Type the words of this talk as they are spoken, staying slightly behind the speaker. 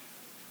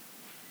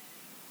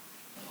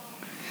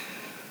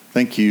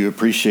Thank you.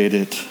 Appreciate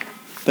it.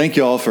 Thank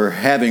you all for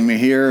having me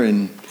here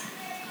and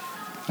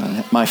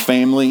my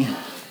family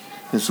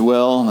as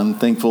well. I'm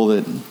thankful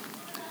that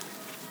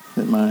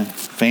my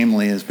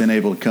family has been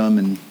able to come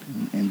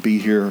and be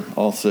here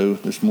also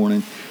this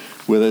morning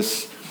with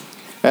us.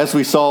 As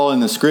we saw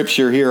in the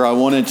scripture here, I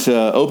wanted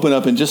to open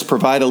up and just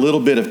provide a little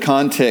bit of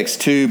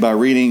context too by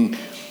reading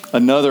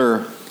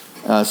another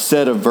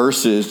set of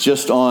verses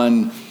just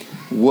on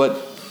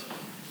what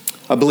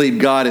I believe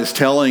God is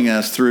telling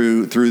us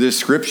through this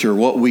scripture,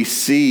 what we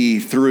see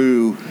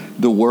through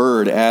the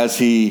Word as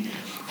He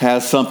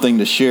has something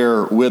to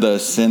share with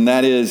us. And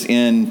that is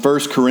in 1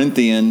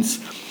 Corinthians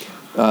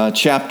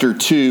chapter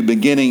 2,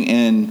 beginning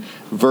in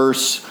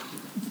verse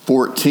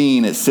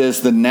 14. It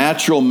says, "The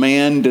natural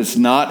man does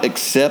not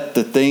accept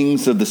the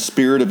things of the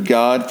Spirit of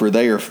God, for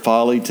they are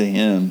folly to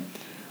him.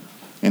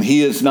 And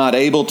he is not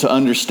able to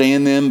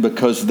understand them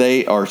because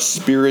they are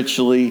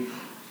spiritually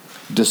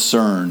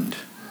discerned."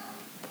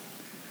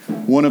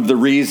 One of the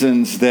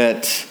reasons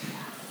that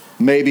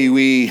maybe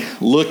we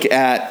look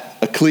at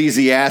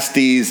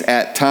Ecclesiastes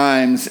at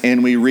times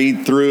and we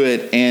read through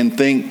it and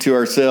think to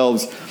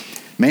ourselves,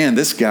 man,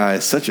 this guy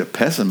is such a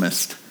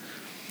pessimist.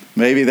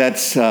 Maybe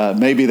that's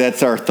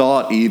our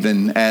thought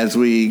even as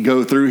we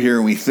go through here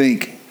and we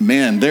think,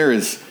 man, there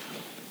is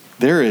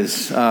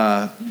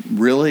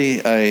really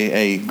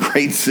a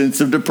great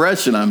sense of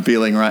depression I'm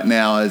feeling right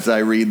now as I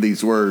read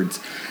these words,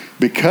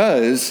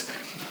 because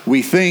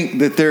we think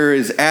that there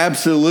is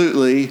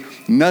absolutely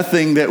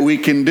nothing that we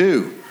can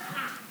do.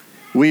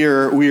 We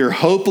are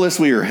hopeless,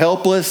 we are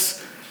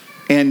helpless,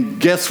 and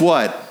guess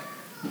what?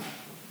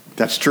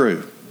 That's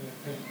true.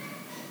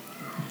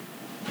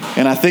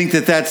 And I think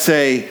that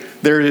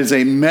there is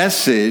a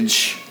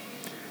message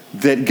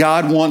that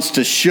God wants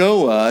to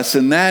show us,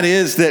 and that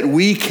is that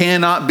we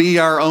cannot be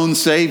our own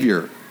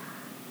Savior.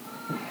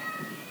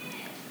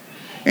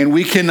 And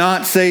we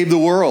cannot save the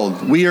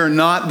world. We are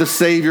not the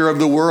Savior of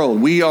the world.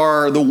 We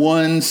are the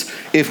ones,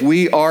 if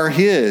we are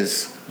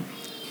His,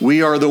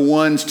 we are the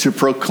ones to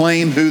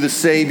proclaim who the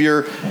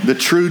Savior, the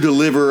true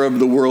deliverer of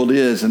the world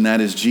is, and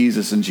that is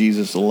Jesus and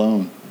Jesus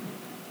alone.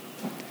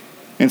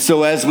 And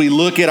so as we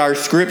look at our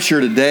scripture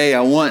today,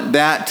 I want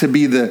that to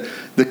be the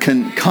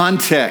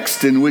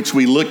context in which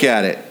we look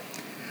at it.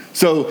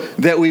 So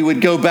that we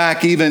would go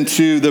back even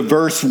to the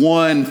verse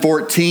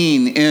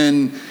 1:14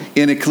 in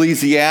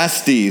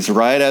Ecclesiastes,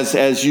 right?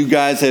 As you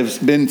guys have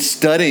been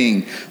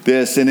studying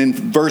this. And in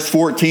verse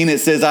 14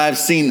 it says, "I have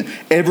seen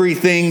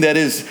everything that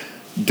is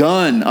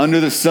done under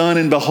the sun,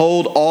 and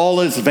behold, all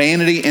is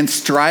vanity and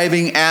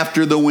striving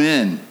after the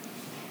wind."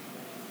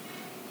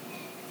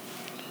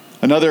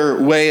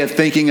 Another way of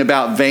thinking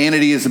about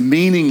vanity is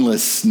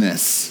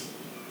meaninglessness.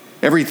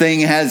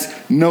 Everything has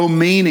no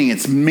meaning.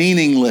 It's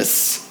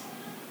meaningless.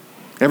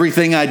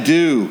 Everything I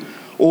do,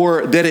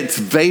 or that it's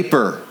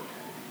vapor.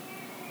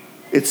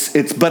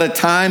 It's but a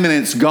time and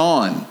it's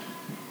gone.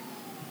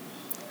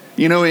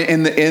 You know,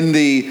 in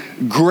the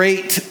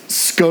great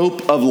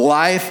scope of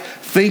life,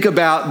 think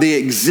about the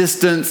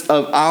existence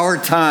of our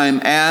time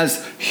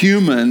as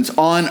humans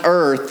on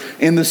earth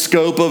in the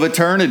scope of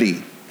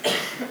eternity.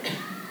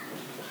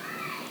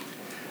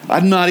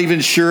 I'm not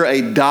even sure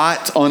a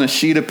dot on a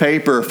sheet of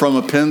paper from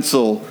a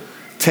pencil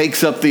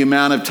takes up the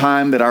amount of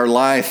time that our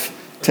life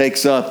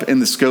takes up in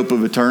the scope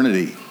of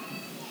eternity.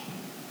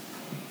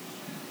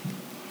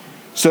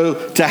 So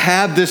to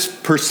have this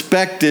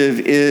perspective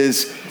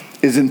is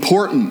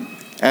important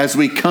as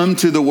we come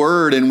to the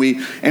Word and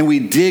we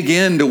dig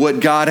into what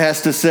God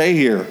has to say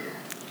here.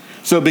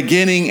 So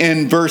beginning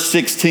in verse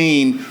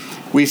 16,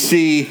 we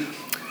see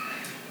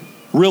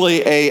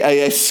really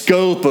a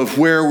scope of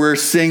where we're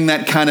seeing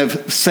that kind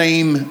of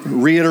same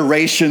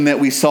reiteration that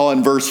we saw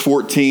in verse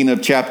 14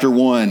 of chapter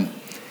 1.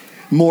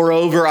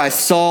 Moreover, I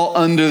saw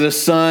under the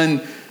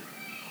sun.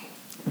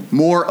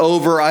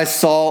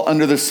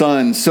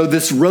 So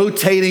this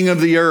rotating of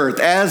the earth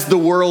as the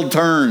world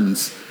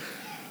turns.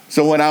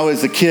 So when I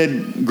was a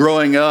kid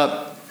growing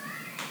up,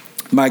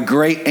 my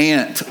great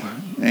aunt,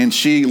 and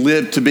she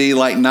lived to be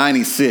like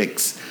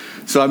 96.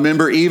 So I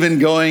remember even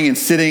going and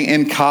sitting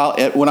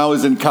when I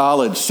was in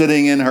college,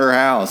 sitting in her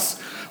house,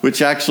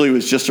 which actually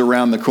was just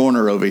around the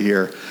corner over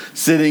here,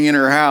 sitting in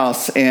her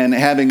house and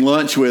having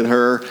lunch with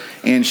her,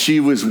 and she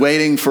was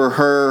waiting for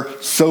her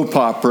soap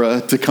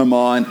opera to come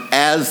on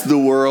as the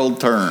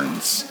world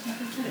turns,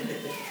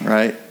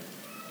 right?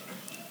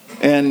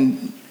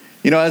 And,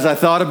 as I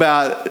thought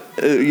about,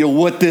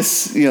 what this,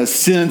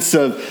 sense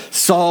of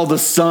saw the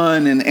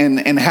sun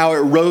and how it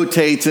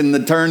rotates in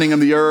the turning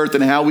of the earth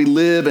and how we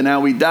live and how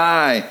we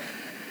die.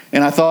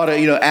 And I thought,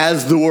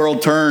 as the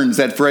world turns,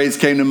 that phrase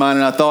came to mind.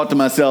 And I thought to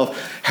myself,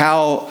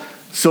 how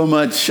so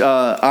much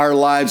our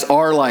lives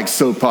are like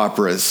soap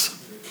operas.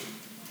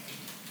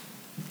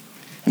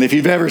 And if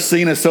you've ever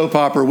seen a soap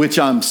opera, which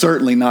I'm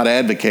certainly not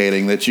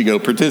advocating that you go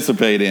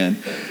participate in,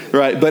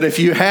 right? But if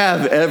you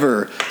have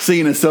ever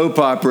seen a soap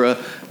opera,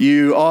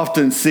 you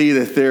often see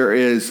that there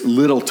is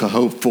little to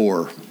hope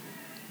for,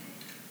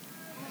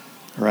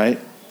 right?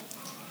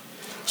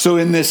 So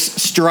in this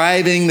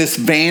striving, this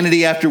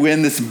vanity after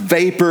wind, this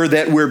vapor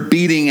that we're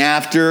beating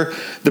after,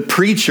 the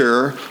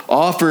preacher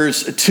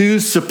offers two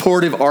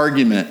supportive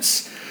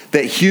arguments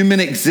that human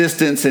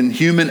existence and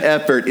human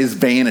effort is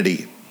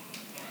vanity.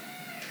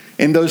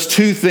 And those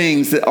two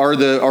things that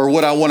are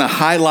what I want to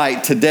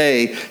highlight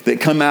today that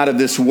come out of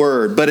this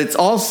word. But it's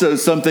also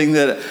something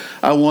that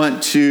I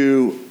want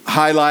to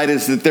highlight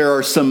is that there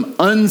are some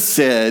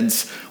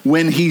unsaids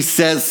when he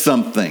says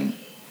something.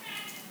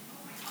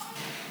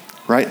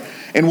 Right?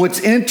 And what's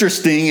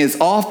interesting is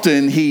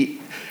often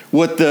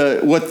what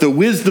the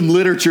wisdom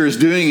literature is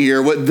doing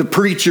here, what the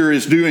preacher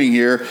is doing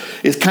here,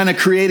 is kind of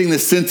creating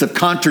this sense of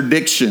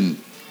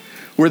contradiction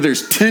where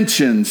there's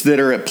tensions that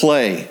are at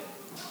play.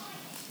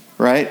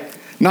 Right?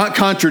 Not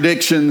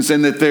contradictions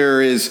in that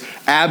there is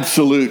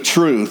absolute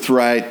truth,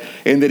 right?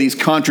 And that he's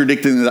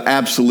contradicting the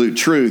absolute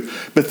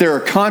truth. But there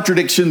are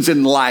contradictions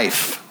in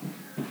life,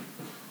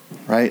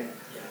 right?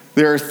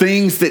 There are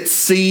things that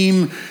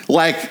seem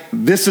like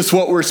this is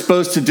what we're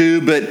supposed to do,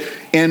 but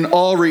in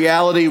all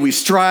reality, we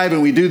strive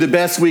and we do the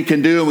best we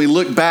can do, and we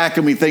look back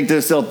and we think to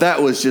ourselves,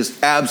 that was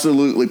just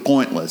absolutely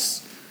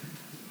pointless,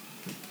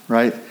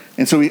 right?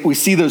 And so we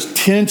see those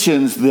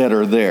tensions that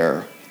are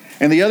there.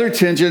 And the other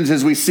tensions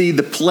is we see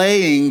the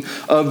playing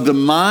of the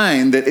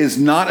mind that is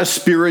not a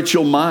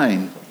spiritual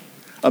mind,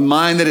 a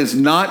mind that has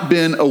not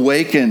been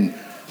awakened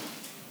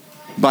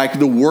by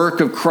the work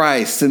of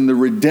Christ and the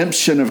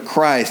redemption of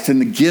Christ and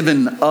the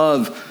giving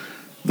of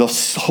the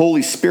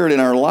Holy Spirit in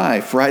our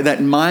life, right? That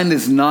mind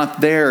is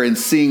not there and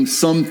seeing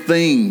some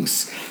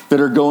things that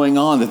are going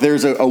on, that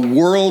there's a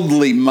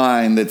worldly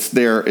mind that's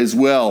there as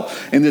well,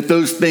 and that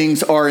those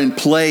things are in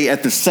play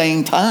at the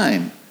same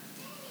time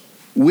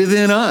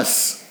within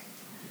us.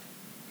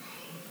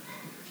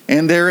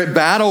 And they're at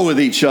battle with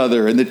each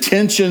other, and the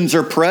tensions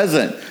are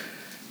present.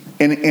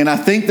 And I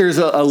think there's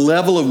a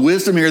level of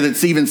wisdom here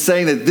that's even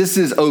saying that this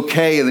is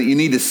okay and that you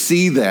need to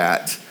see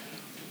that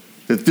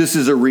this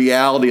is a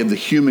reality of the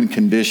human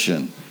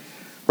condition,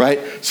 right?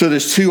 So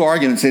there's two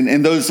arguments.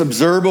 And those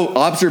observable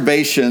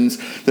observations,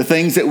 the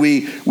things that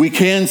we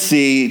can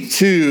see,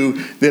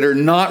 too, that are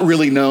not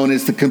really known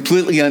is the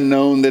completely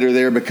unknown that are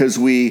there because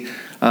we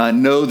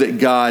know that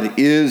God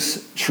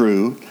is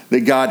true,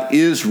 that God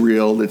is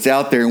real, that's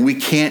out there, and we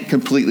can't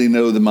completely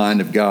know the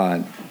mind of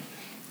God,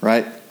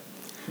 right?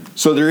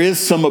 So there is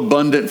some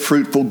abundant,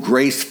 fruitful,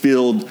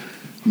 grace-filled,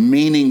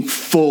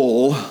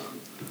 meaningful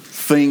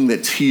thing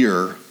that's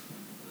here.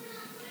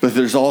 But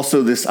there's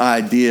also this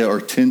idea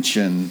or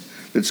tension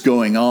that's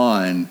going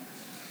on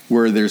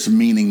where there's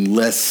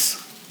meaningless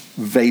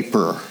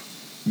vapor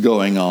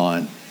going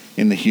on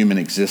in the human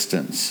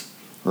existence,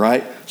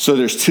 right? So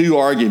there's two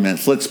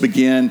arguments. Let's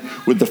begin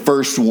with the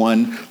first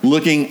one,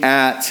 looking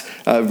at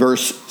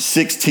verse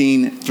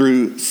 16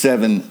 through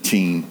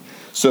 17.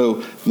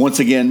 So once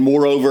again,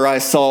 moreover, I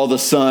saw the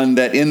Son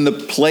that in the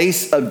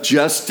place of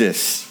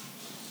justice,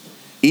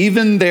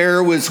 even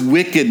there was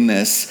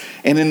wickedness,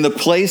 and in the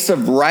place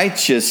of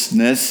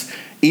righteousness,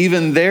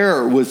 even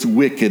there was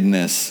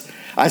wickedness.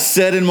 I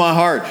said in my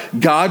heart,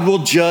 God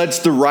will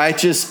judge the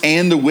righteous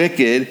and the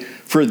wicked,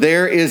 for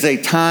there is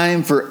a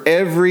time for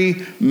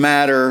every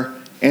matter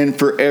and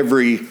for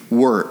every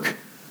work.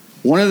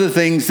 One of the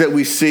things that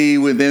we see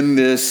within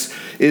this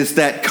is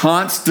that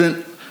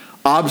constant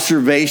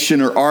observation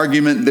or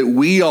argument that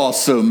we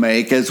also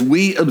make as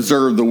we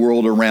observe the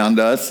world around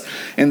us,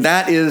 and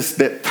that is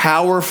that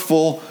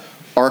powerful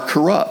are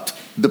corrupt.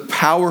 The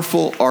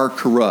powerful are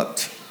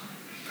corrupt.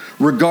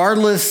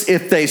 Regardless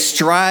if they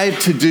strive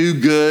to do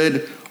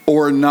good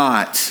or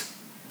not,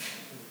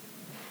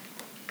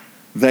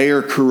 they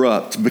are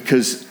corrupt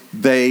because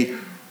they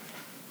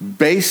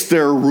base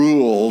their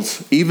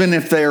rules, even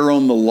if they are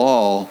on the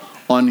law,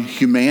 on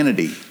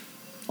humanity,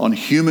 on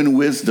human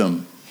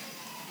wisdom.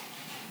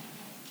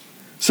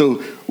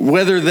 So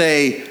whether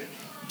they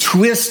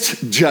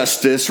twist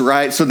justice,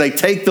 right? So they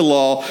take the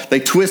law, they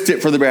twist it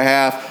for their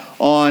behalf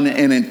on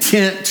an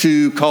intent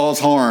to cause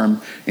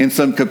harm in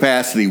some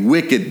capacity,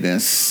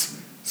 wickedness.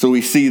 So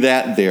we see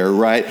that there,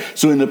 right?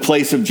 So in the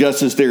place of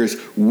justice, there's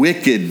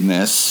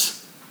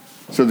wickedness.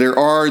 So there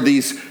are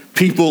these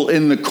people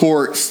in the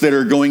courts that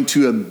are going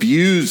to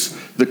abuse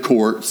the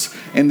courts,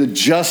 and the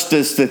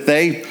justice that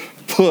they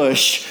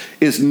push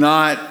is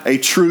not a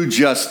true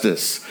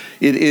justice.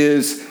 It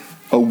is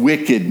a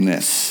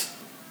wickedness.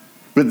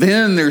 But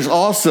then there's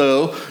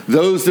also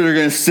those that are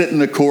going to sit in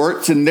the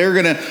courts and they're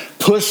going to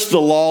push the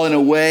law in a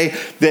way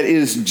that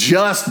is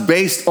just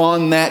based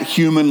on that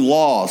human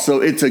law. So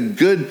it's a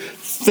good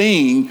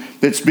thing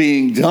that's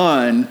being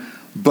done,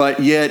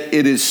 but yet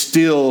it is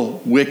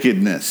still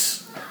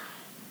wickedness.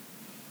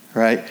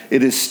 Right?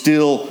 It is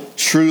still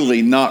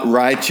truly not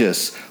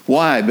righteous.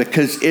 Why?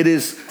 Because it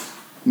is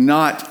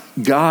not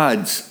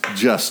God's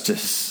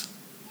justice.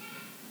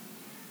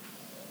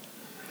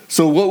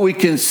 So what we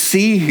can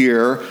see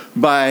here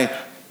by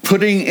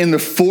putting in the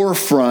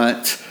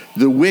forefront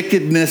the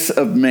wickedness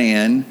of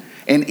man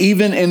and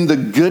even in the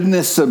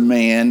goodness of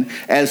man,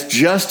 as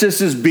justice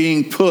is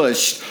being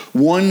pushed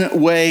one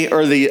way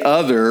or the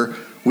other,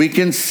 we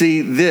can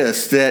see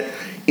this, that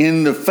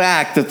in the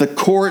fact that the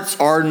courts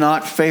are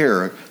not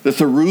fair, that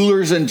the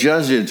rulers and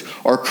judges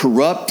are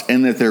corrupt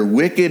and that they're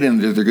wicked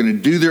and that they're going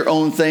to do their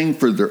own thing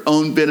for their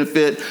own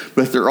benefit,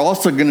 but they're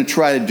also going to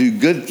try to do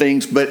good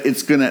things, but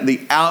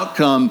the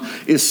outcome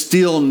is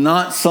still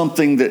not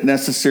something that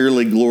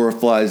necessarily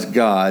glorifies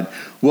God.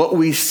 What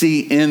we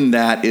see in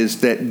that is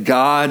that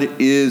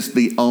God is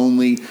the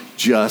only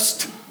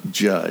just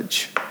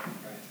judge.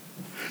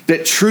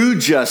 That true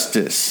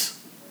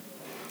justice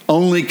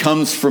only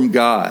comes from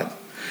God.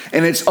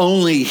 And it's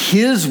only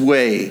his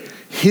way,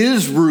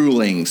 his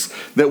rulings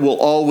that will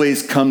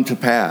always come to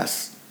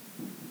pass.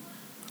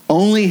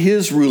 Only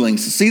his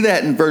rulings. See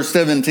that in verse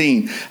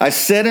 17. I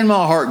said in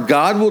my heart,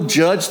 God will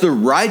judge the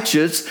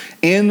righteous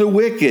and the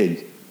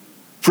wicked.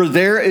 For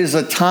there is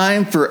a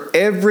time for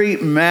every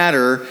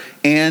matter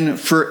and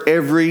for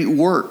every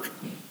work.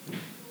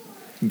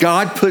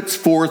 God puts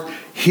forth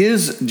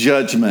his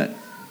judgment.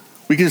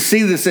 We can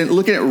see this in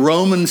looking at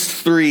Romans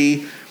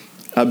 3,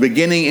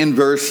 beginning in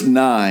verse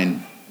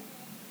 9.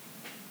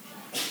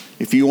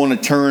 If you want to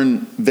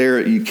turn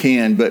there, you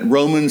can. But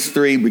Romans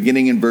 3,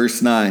 beginning in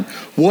verse 9.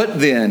 What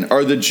then?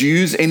 Are the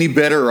Jews any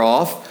better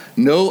off?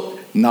 No,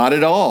 not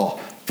at all.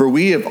 For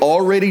we have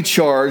already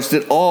charged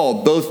that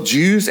all, both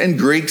Jews and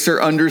Greeks, are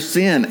under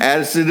sin,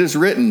 as it is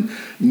written,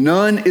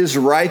 none is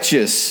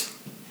righteous,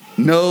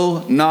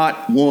 no,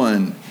 not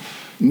one.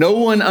 No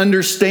one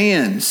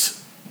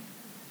understands.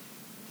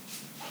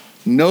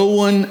 No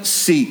one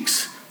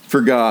seeks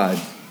for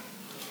God.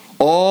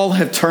 All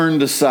have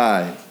turned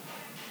aside.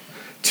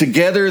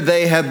 Together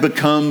they have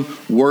become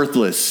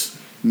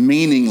worthless,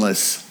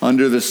 meaningless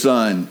under the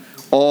sun.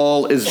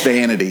 All is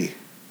vanity.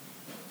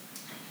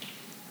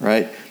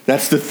 Right?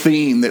 That's the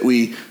theme that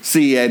we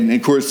see, and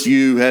of course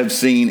you have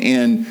seen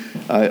in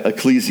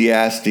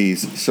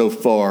Ecclesiastes so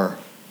far.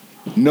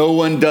 No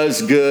one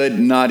does good,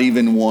 not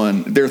even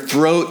one. Their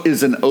throat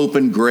is an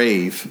open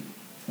grave.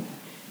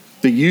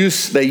 They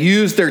use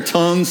their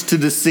tongues to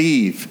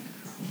deceive.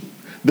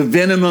 The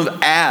venom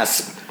of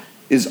asp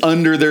is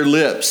under their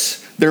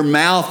lips. Their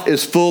mouth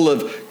is full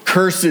of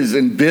curses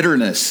and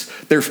bitterness.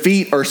 Their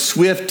feet are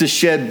swift to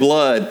shed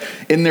blood.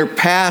 In their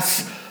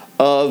paths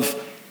are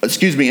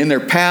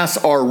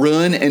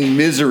ruin and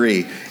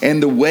misery,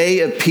 and the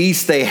way of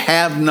peace they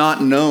have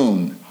not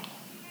known.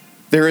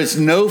 There is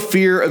no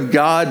fear of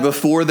God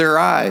before their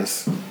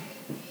eyes.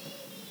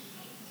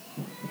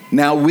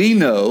 Now we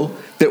know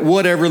that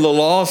whatever the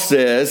law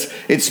says,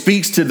 it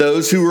speaks to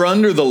those who are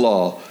under the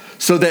law,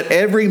 so that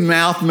every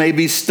mouth may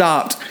be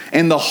stopped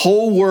and the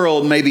whole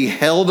world may be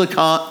held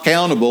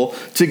accountable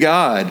to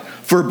God.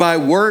 For by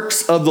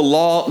works of the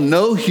law,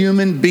 no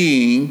human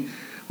being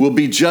will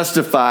be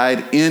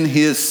justified in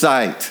his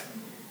sight,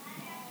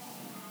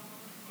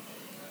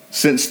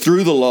 since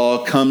through the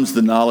law comes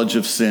the knowledge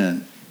of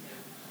sin.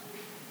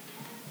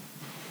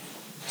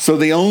 So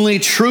the only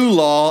true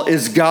law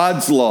is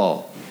God's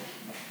law.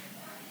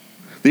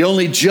 The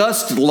only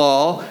just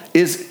law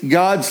is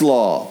God's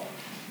law.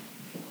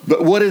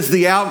 But what is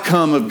the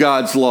outcome of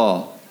God's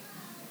law?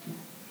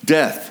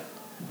 Death.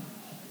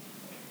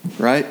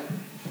 Right?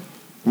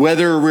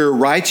 Whether we're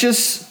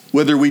righteous,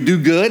 whether we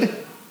do good,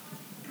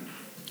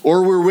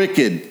 or we're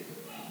wicked,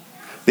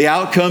 the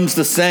outcome's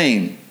the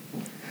same.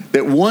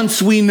 That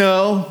once we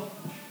know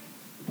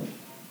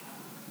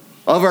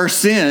of our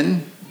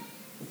sin,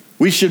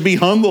 we should be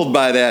humbled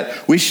by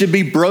that. We should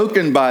be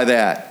broken by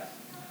that.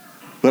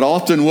 But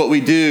often what we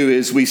do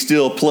is we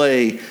still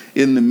play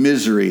in the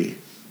misery.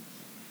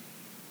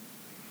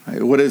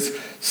 What is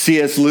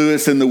C.S.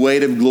 Lewis in The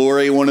Weight of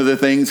Glory? One of the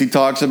things he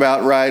talks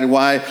about, right?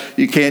 Why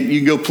you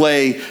can go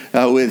play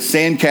with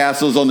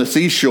sandcastles on the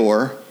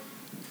seashore.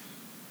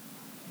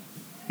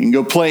 You can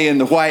go play in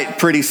the white,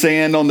 pretty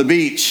sand on the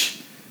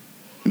beach.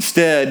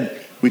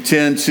 Instead, we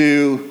tend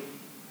to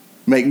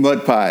make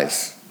mud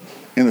pies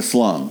in the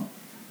slum,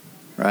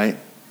 right?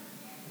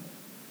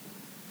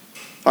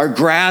 Our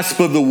grasp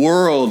of the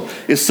world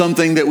is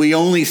something that we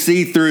only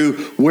see through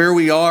where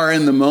we are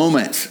in the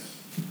moment.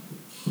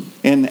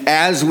 And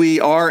as we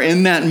are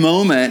in that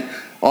moment,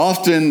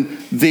 often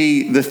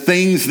the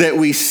things that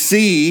we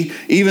see,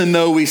 even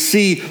though we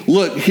see,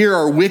 look, here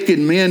are wicked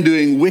men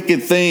doing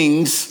wicked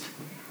things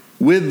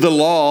with the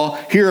law,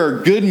 here are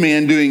good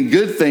men doing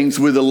good things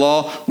with the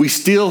law, we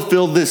still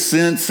feel this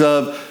sense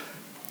of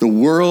the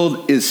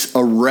world is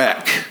a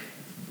wreck.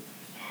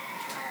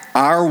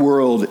 Our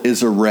world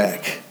is a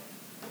wreck.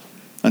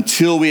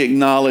 Until we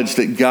acknowledge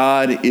that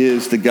God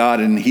is the God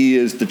and he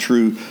is the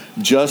true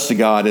just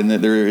God, and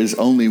that there is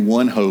only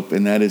one hope,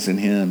 and that is in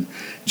him.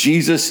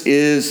 Jesus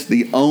is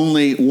the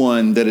only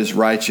one that is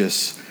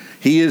righteous.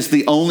 He is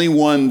the only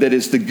one that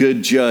is the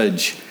good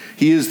judge.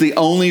 He is the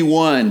only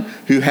one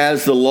who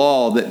has the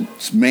law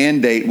that's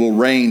mandate will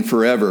reign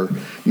forever.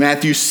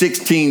 Matthew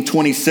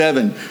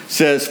 16:27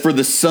 says, "For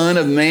the Son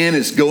of Man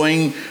is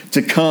going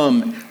to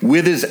come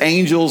with his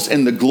angels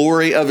in the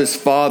glory of his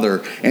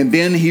Father, and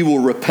then he will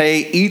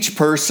repay each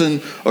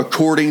person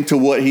according to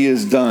what he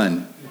has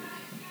done."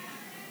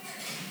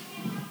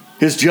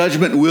 His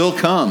judgment will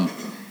come.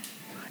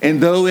 And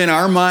though in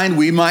our mind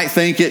we might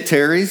think it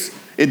tarries,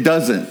 It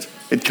doesn't.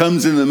 It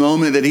comes in the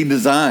moment that he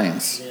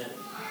designs.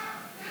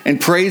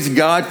 And praise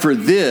God for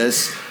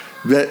this,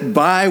 that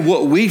by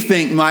what we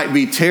think might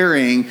be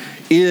tarrying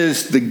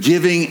is the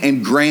giving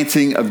and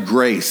granting of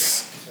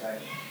grace.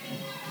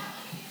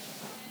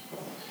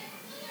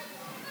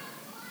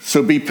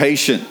 So be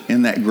patient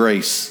in that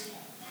grace.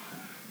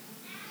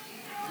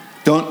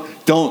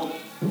 Don't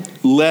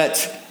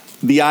let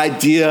the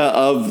idea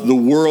of the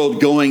world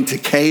going to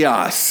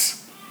chaos,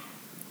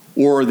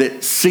 or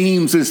that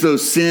seems as though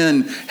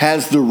sin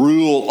has the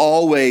rule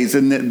always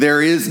and that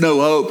there is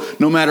no hope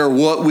no matter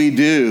what we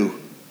do.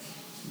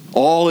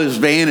 All is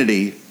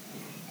vanity.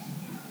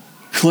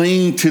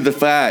 Cling to the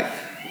fact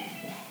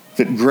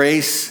that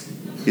grace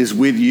is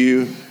with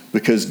you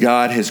because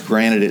God has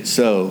granted it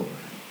so,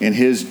 and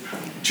his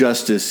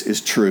justice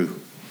is true.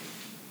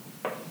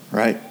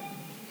 Right?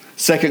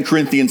 2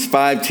 Corinthians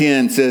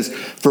 5:10 says,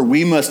 "For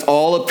we must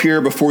all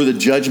appear before the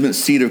judgment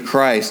seat of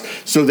Christ,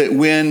 so that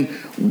when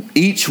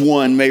each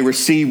one may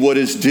receive what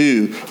is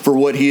due for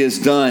what he has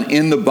done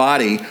in the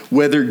body,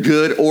 whether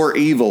good or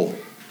evil."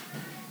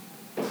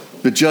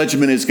 The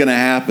judgment is going to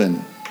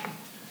happen.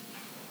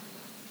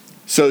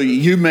 So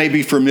you may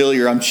be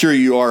familiar, I'm sure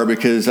you are,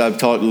 because I've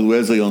talked with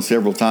Wesley on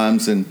several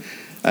times, and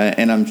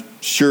I'm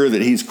sure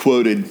that he's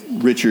quoted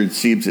Richard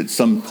Sibbes at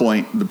some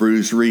point, the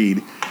Bruce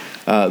Reed.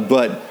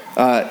 But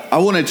I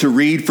wanted to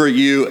read for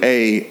you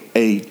a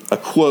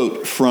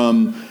quote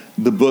from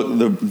the book,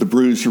 the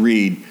Bruce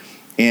Reed,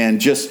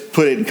 and just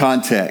put it in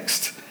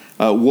context.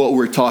 What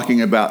we're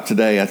talking about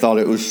today. I thought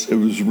it was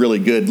really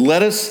good.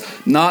 "Let us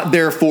not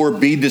therefore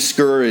be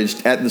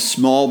discouraged at the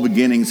small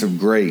beginnings of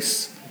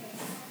grace,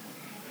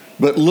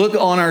 but look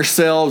on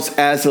ourselves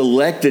as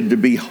elected to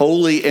be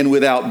holy and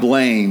without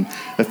blame."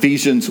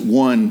 Ephesians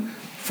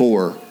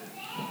 1:4.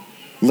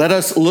 "Let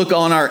us look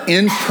on our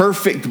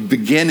imperfect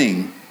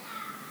beginning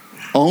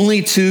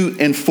only to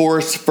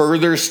enforce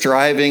further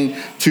striving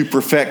to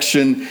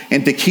perfection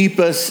and to keep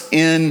us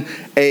in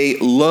a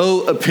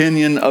low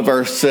opinion of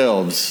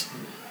ourselves.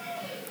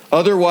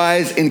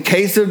 Otherwise, in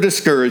case of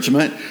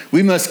discouragement,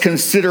 we must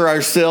consider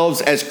ourselves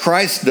as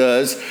Christ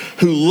does,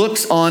 who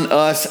looks on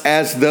us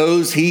as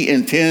those he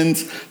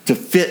intends to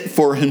fit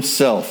for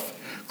himself.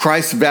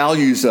 Christ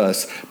values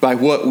us by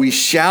what we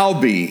shall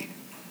be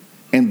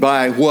and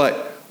by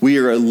what we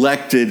are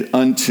elected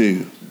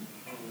unto.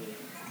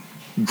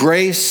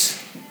 Grace,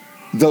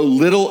 though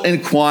little in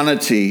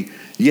quantity,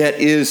 yet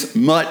is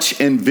much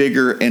in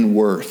vigor and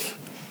worth.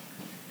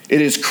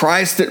 It is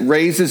Christ that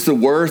raises the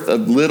worth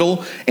of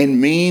little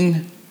and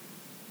mean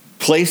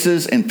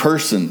places and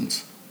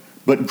persons.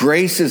 But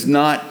grace is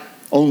not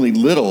only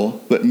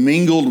little, but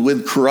mingled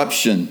with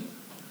corruption.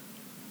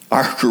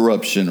 Our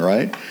corruption,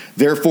 right?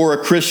 Therefore, a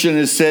Christian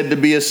is said to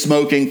be a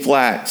smoking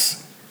flax.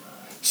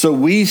 So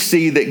we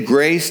see that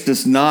grace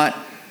does not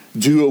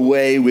do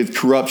away with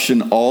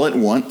corruption all at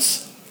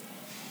once,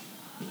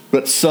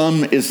 but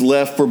some is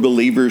left for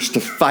believers to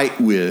fight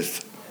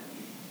with.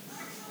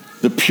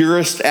 The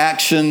purest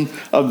action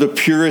of the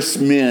purest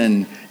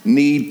men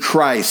need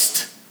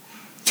Christ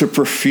to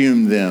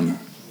perfume them.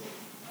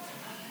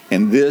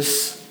 And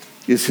this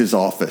is his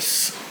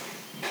office.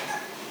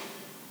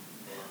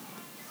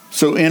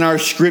 So in our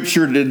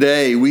scripture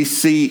today, we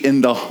see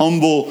in the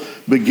humble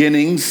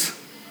beginnings,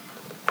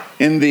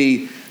 in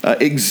the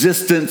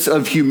existence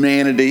of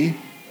humanity,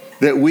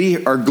 that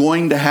we are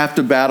going to have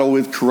to battle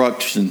with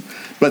corruption.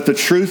 But the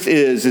truth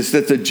is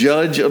that the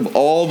judge of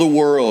all the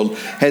world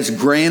has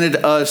granted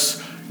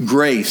us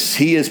grace.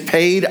 He has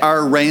paid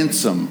our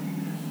ransom.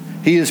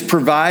 He has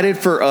provided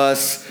for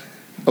us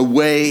a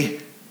way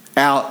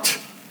out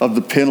of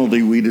the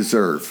penalty we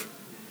deserve.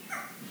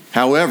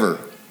 However,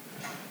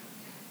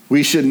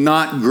 we should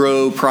not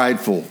grow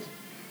prideful,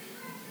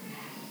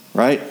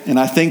 right? And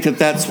I think that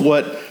that's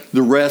what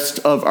the rest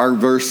of our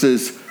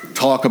verses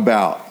talk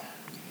about.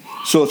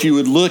 So if you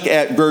would look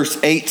at verse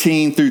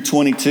 18 through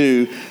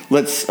 22,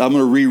 I'm going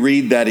to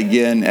reread that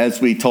again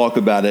as we talk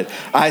about it.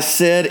 "I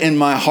said in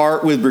my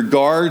heart with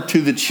regard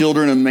to the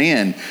children of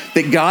man,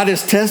 that God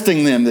is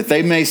testing them, that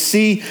they may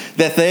see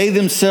that they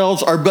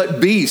themselves are but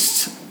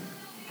beasts."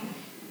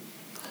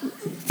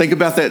 Think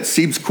about that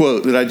Sibbes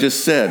quote that I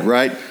just said,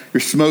 right?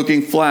 You're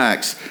smoking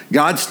flax.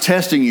 God's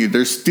testing you.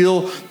 There's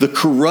still the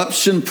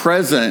corruption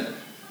present,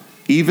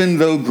 even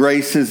though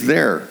grace is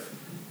there.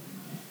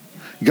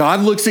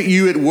 God looks at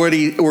you at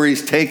where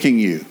he's taking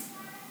you,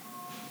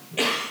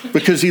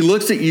 because he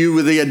looks at you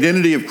with the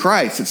identity of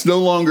Christ. It's no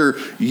longer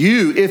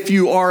you. If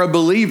you are a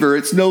believer,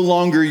 it's no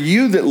longer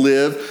you that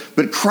live,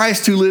 but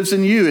Christ who lives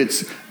in you.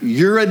 It's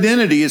your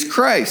identity is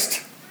Christ,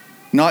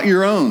 not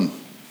your own.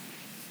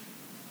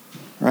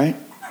 Right?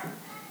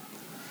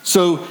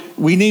 So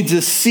we need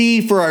to see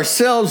for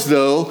ourselves,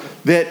 though,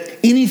 that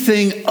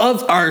anything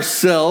of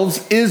ourselves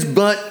is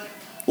but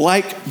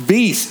like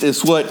beast,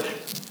 is what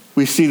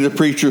we see the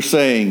preacher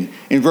saying.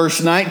 In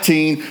verse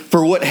 19,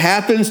 "For what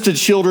happens to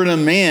children of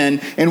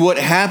man and what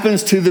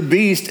happens to the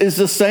beast is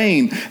the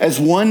same. As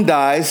one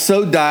dies,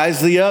 so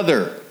dies the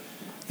other.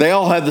 They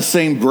all have the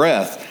same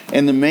breath,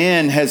 and the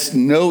man has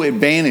no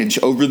advantage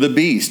over the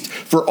beast,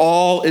 for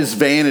all is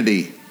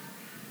vanity,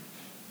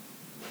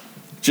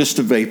 just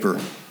a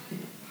vapor.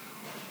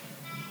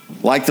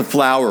 Like the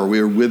flower,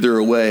 we wither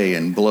away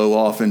and blow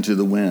off into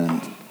the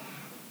wind,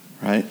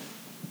 right?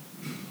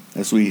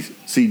 As we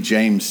see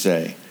James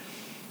say,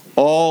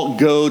 all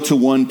go to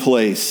one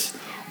place.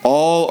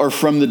 All are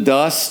from the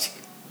dust,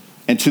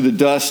 and to the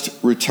dust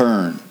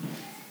return.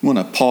 I want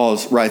to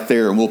pause right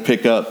there, and we'll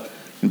pick up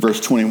in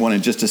verse 21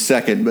 in just a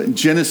second. But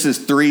Genesis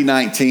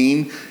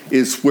 3:19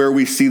 is where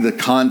we see the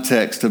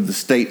context of the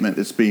statement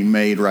that's being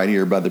made right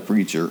here by the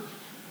preacher.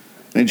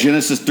 In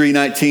Genesis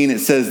 3:19, it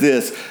says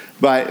this.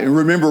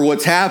 Remember,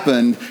 what's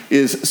happened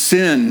is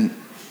sin,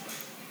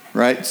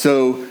 right?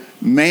 So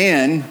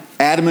man,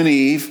 Adam and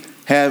Eve,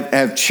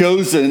 have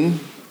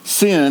chosen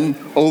sin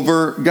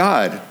over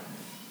God.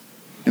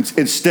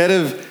 Instead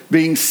of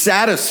being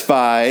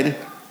satisfied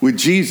with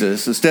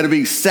Jesus, instead of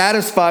being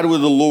satisfied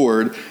with the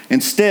Lord,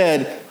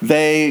 instead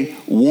they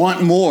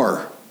want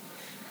more.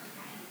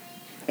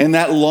 And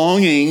that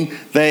longing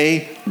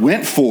they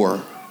went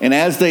for. And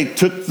as they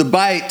took the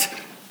bite,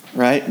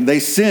 right, they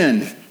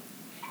sinned.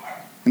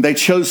 And they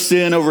chose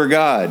sin over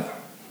God.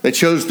 They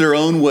chose their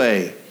own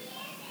way.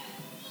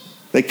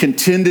 They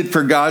contended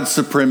for God's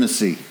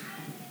supremacy.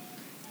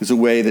 Is a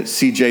way that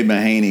C.J.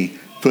 Mahaney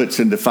puts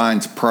and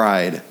defines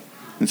pride.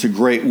 It's a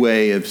great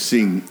way of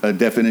seeing a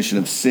definition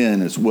of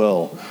sin as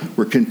well.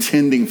 We're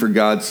contending for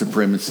God's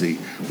supremacy.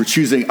 We're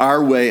choosing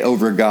our way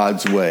over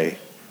God's way.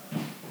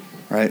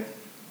 Right?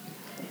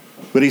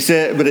 But it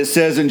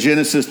says in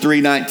Genesis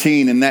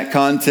 3:19, in that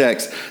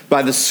context,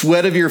 by the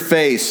sweat of your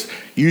face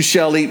you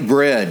shall eat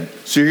bread.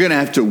 So you're going to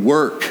have to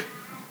work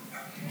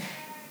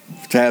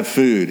to have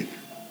food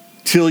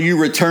till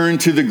you return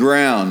to the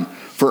ground.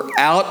 For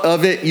out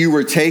of it you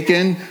were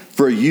taken,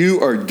 for you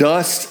are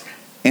dust,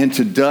 and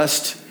to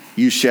dust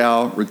you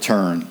shall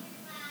return.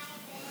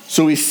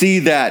 So we see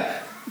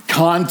that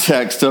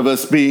context of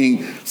us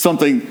being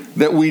something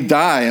that we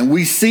die. And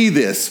we see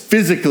this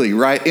physically,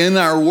 right? In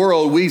our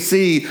world, we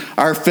see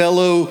our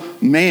fellow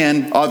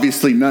man.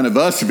 Obviously, none of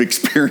us have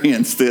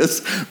experienced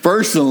this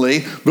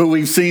personally, but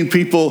we've seen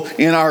people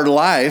in our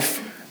life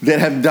that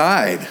have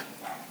died.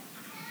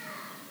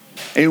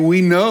 And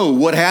we know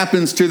what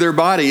happens to their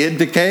body. It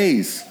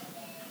decays.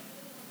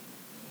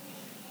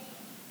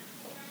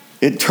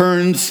 It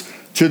turns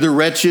to the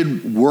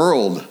wretched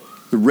world,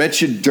 the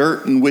wretched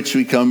dirt in which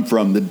we come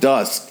from, the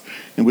dust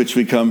in which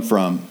we come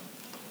from.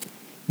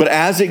 But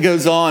as it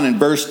goes on in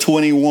verse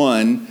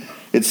 21,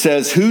 it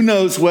says, who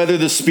knows whether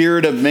the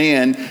spirit of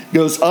man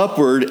goes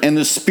upward and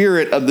the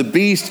spirit of the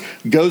beast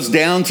goes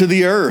down to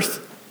the earth?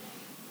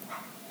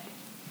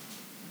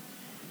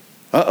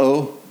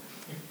 Uh-oh.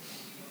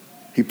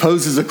 He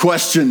poses a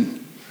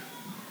question,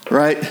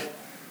 right?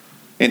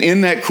 And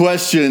in that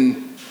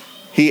question,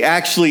 he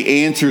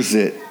actually answers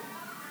it.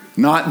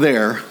 Not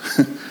there,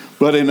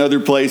 but in other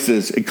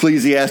places.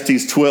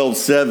 Ecclesiastes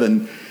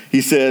 12:7,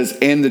 he says,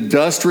 and the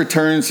dust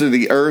returns to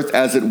the earth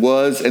as it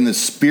was, and the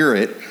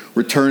spirit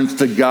returns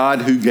to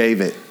God who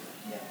gave it.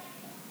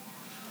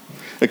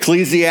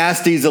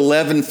 Ecclesiastes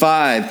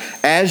 11:5,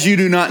 as you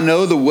do not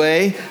know the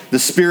way the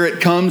spirit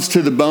comes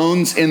to the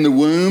bones in the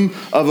womb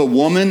of a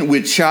woman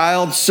with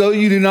child, so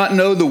you do not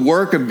know the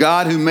work of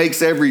God who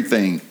makes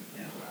everything.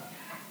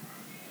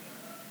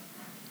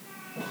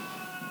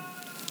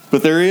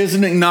 But there is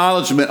an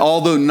acknowledgement,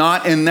 although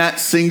not in that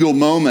single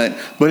moment,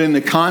 but in the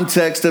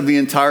context of the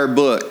entire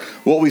book.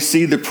 What we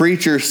see the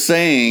preacher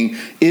saying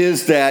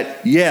is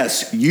that,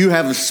 yes, you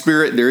have a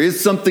spirit. There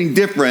is something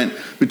different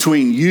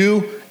between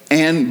you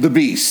and the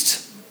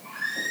beast.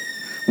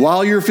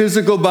 While your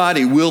physical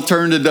body will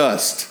turn to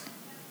dust,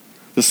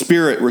 the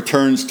spirit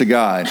returns to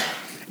God,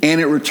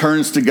 and it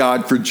returns to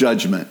God for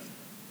judgment.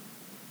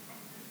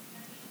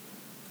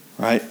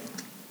 Right?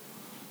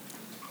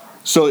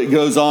 So it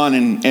goes on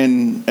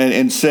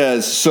and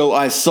says, so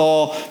I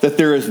saw that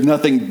there is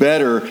nothing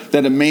better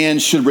that a man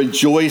should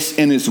rejoice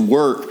in his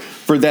work,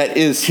 for that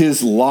is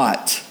his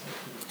lot.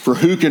 For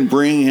who can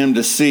bring him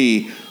to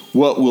see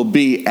what will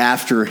be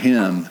after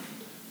him?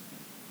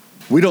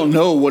 We don't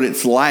know what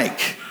it's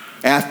like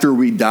after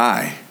we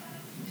die,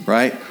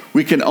 right?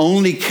 We can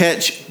only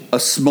catch a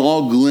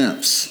small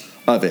glimpse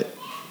of it.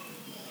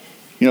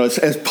 You know,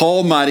 as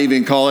Paul might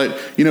even call it,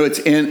 you know, it's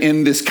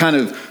in this kind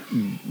of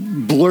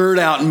blurred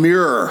out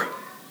mirror,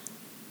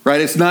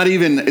 right? It's not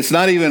even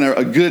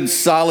a good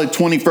solid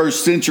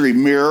 21st century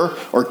mirror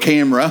or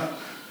camera,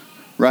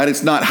 right?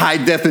 It's not high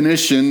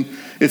definition.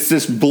 It's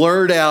this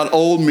blurred out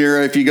old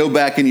mirror. If you go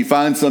back and you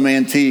find some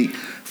antique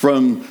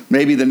from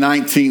maybe the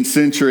 19th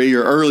century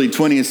or early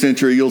 20th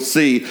century, you'll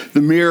see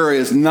the mirror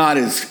is not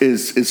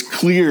as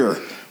clear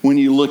when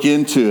you look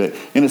into it.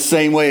 In the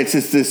same way,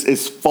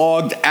 it's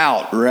fogged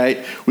out,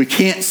 right? We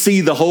can't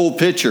see the whole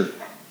picture.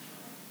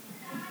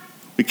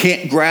 We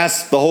can't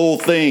grasp the whole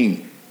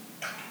thing.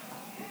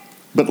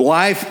 But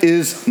life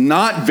is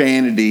not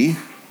vanity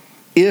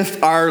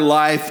if our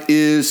life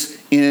is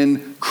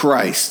in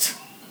Christ.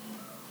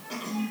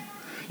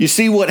 You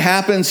see, what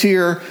happens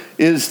here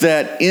is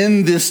that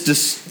in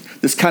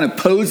this kind of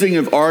posing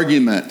of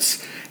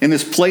arguments and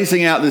this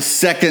placing out this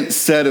second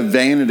set of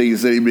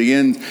vanities that he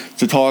begins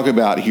to talk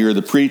about here,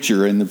 the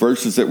preacher, in the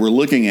verses that we're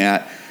looking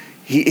at,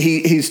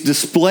 he's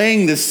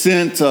displaying this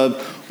sense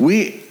of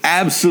we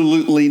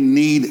absolutely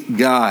need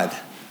God.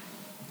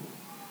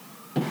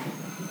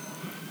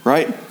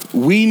 Right?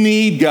 We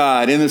need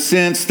God in the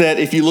sense that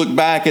if you look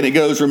back and it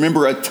goes,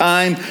 remember a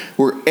time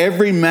where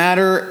every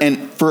matter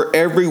and for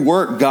every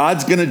work,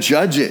 God's going to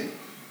judge it.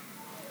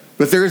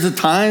 But there's a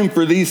time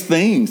for these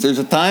things. There's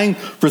a time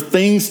for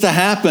things to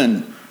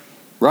happen.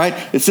 Right?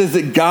 It says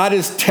that God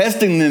is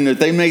testing them that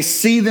they may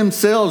see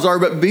themselves are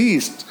but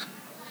beasts.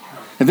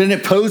 And then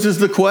it poses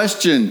the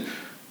question,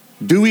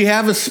 do we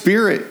have a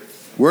spirit?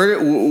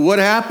 What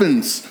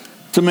happens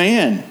to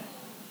man?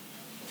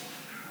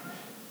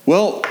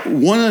 Well,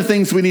 one of the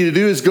things we need to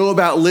do is go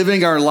about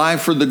living our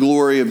life for the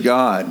glory of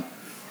God,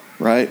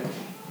 right?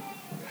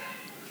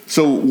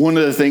 So one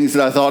of the things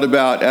that I thought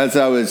about as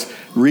I was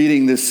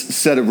reading this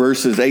set of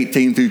verses,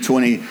 18 through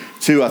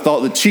 22, I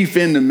thought the chief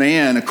end of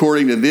man,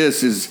 according to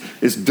this,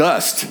 is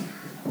dust.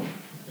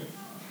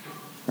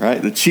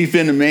 Right? The chief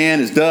end of man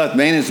is dust.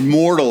 Man is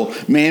mortal.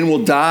 Man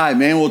will die.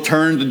 Man will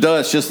turn to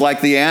dust, just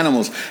like the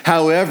animals.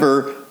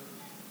 However,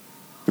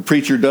 the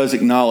preacher does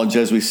acknowledge,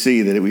 as we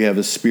see, that we have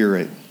a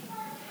spirit.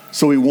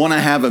 So we want to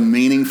have a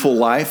meaningful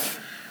life.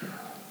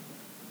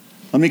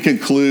 Let me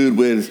conclude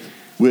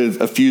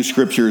with a few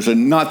scriptures,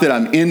 and not that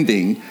I'm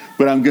ending,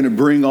 but I'm going to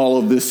bring all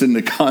of this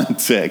into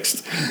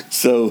context.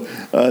 So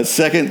 2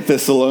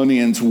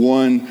 Thessalonians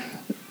 1,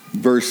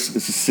 verse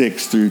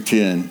 6 through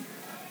 10.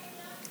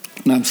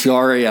 And I'm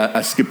sorry,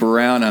 I skip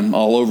around. I'm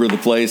all over the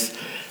place.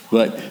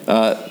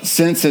 But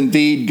since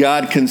indeed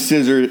God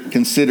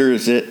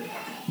considers it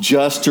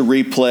just to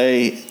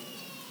repay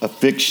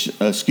affliction,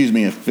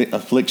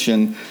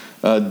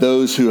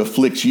 those who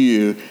afflict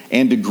you,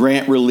 and to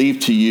grant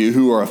relief to you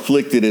who are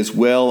afflicted as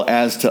well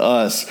as to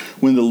us,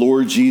 when the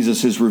Lord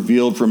Jesus is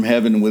revealed from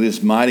heaven with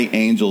his mighty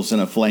angels in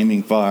a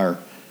flaming fire,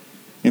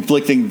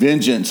 inflicting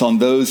vengeance on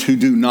those who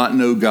do not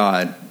know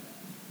God,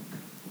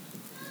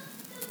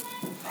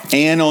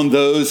 and on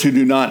those who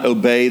do not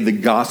obey the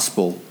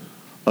gospel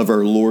of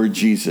our Lord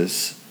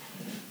Jesus.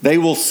 They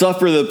will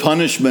suffer the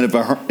punishment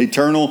of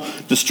eternal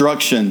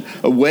destruction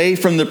away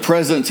from the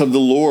presence of the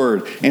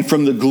Lord and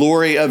from the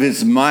glory of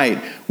his might,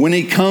 when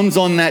he comes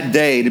on that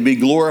day to be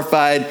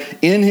glorified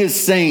in his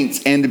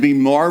saints and to be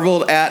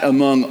marveled at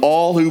among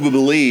all who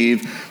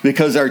believe,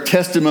 because our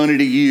testimony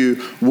to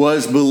you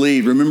was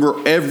believed.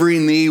 Remember, every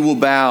knee will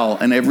bow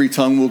and every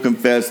tongue will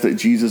confess that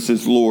Jesus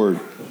is Lord.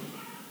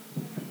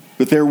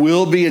 But there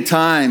will be a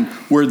time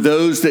where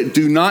those that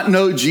do not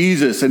know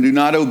Jesus and do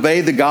not obey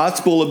the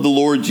gospel of the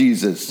Lord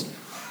Jesus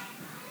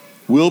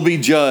will be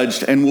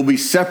judged and will be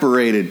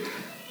separated,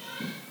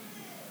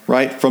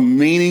 right, from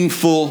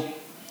meaningful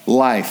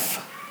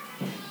life.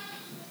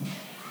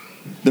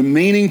 The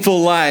meaningful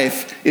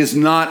life is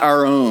not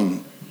our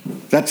own.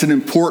 That's an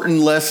important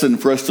lesson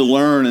for us to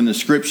learn in the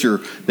scripture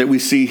that we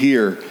see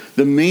here.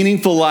 The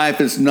meaningful life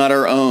is not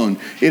our own.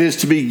 It is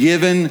to be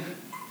given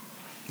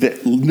the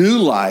new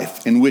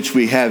life in which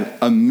we have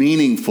a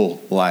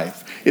meaningful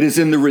life. It is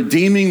in the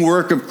redeeming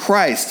work of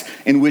Christ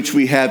in which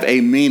we have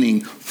a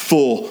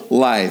meaningful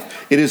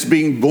life. It is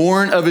being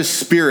born of his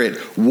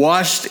Spirit,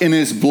 washed in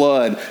his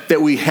blood,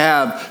 that we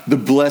have the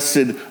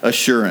blessed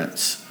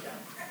assurance.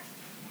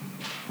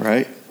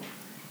 Right?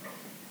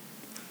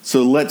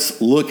 So let's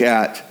look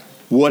at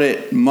what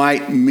it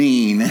might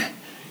mean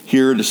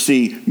here to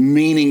see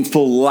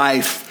meaningful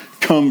life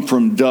come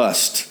from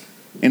dust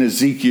in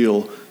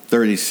Ezekiel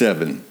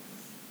 37.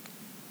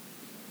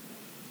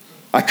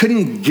 I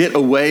couldn't get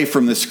away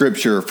from the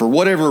scripture. For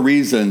whatever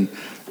reason,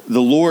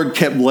 the Lord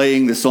kept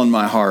laying this on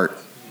my heart.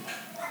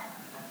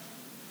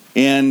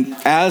 And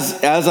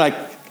as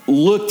I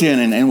looked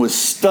in and was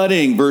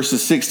studying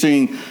verses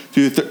 16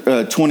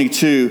 through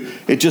 22,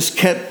 it just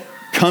kept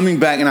coming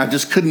back, and I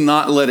just could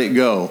not let it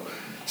go.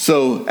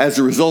 So as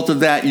a result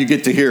of that, you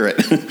get to hear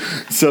it.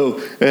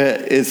 So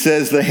it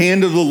says, the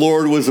hand of the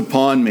Lord was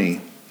upon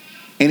me,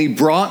 and he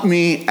brought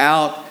me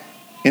out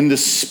in the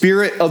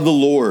spirit of the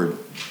Lord,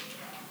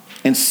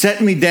 and set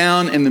me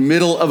down in the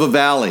middle of a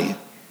valley.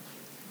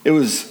 It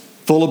was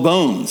full of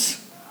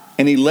bones.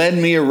 And he led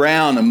me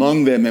around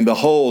among them, and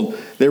behold,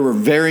 there were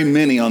very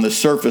many on the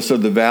surface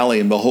of the valley,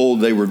 and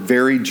behold, they were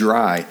very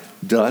dry,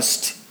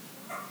 dust.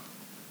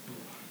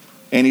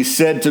 And he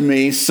said to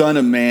me, Son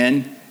of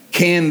man,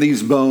 can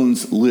these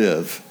bones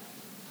live?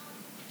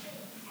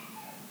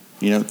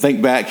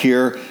 Think back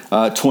here,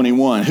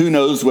 21. Who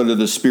knows whether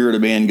the spirit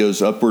of man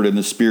goes upward and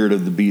the spirit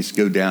of the beast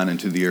go down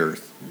into the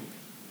earth?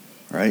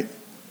 Right?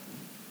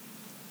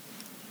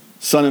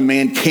 Son of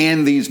man,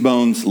 can these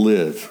bones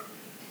live?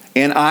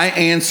 And I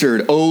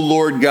answered, O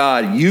Lord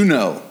God, you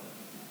know.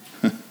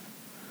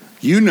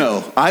 You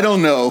know. I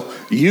don't know.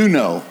 You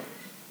know.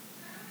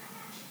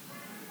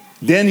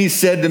 Then he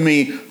said to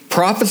me,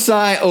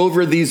 prophesy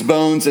over these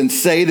bones and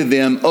say to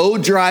them, O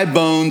dry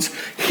bones,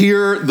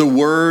 hear the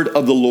word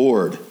of the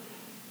Lord.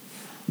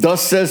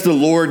 Thus says the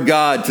Lord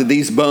God to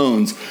these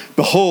bones,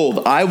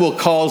 behold, I will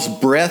cause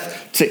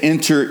breath to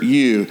enter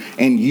you,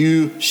 and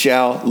you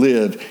shall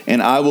live.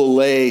 And I will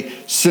lay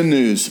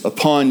sinews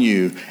upon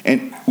you,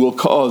 and will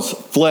cause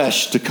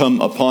flesh to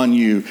come upon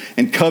you,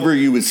 and cover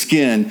you with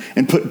skin,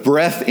 and put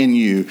breath in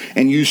you,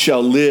 and you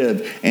shall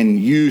live, and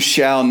you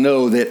shall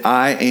know that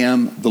I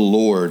am the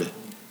Lord.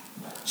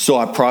 So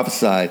I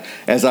prophesied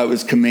as I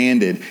was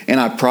commanded,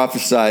 and I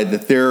prophesied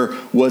that there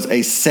was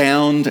a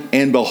sound,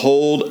 and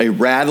behold, a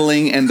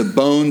rattling, and the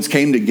bones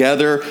came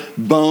together,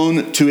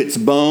 bone to its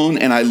bone.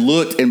 And I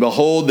looked, and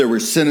behold, there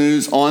were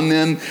sinews on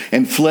them,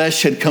 and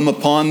flesh had come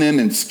upon them,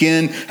 and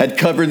skin had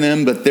covered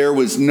them, but there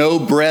was no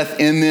breath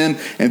in them.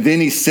 And then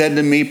he said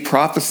to me,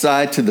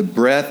 prophesy to the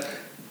breath,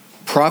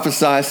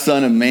 prophesy,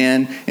 son of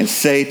man, and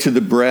say to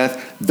the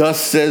breath, thus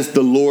says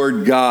the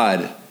Lord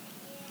God.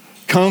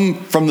 Come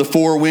from the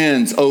four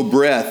winds, O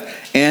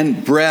breath,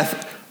 and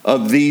breath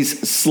of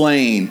these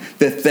slain,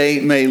 that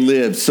they may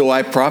live. So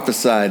I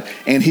prophesied,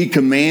 and he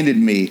commanded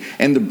me,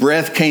 and the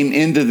breath came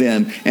into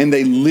them, and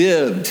they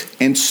lived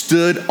and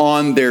stood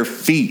on their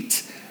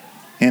feet,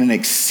 and an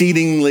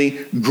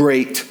exceedingly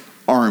great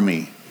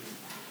army.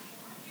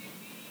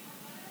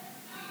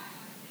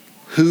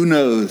 Who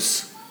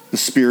knows the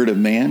spirit of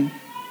man?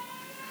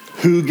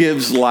 Who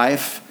gives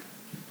life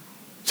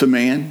to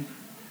man?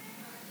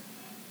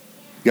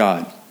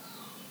 God.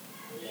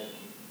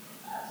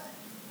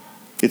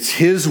 It's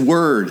his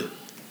word,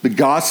 the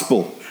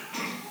gospel,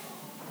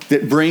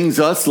 that brings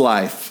us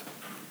life.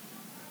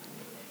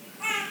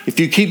 If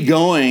you keep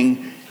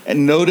going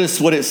and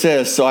notice what it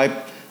says. So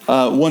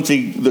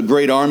the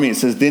great army, it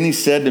says, then he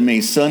said to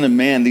me, son of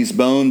man, these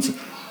bones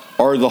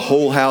are the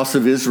whole house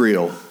of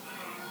Israel.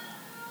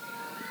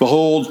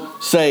 Behold,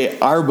 say,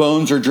 our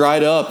bones are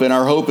dried up, and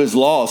our hope is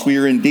lost. We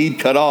are indeed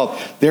cut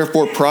off.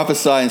 Therefore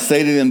prophesy and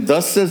say to them,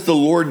 thus says the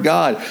Lord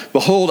God,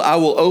 behold, I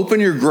will open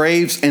your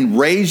graves and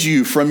raise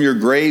you from your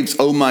graves,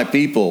 O my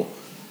people.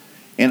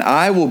 And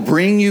I will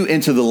bring you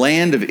into the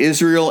land of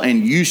Israel,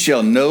 and you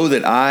shall know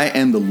that I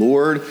am the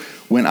Lord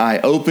when I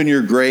open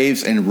your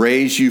graves and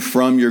raise you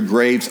from your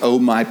graves, O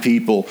my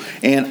people.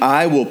 And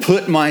I will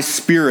put my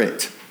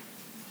spirit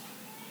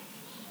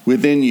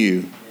within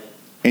you,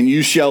 and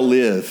you shall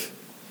live.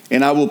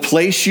 And I will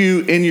place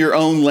you in your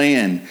own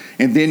land,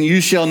 and then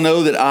you shall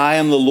know that I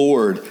am the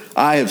Lord.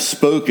 I have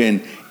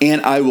spoken,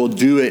 and I will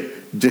do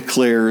it,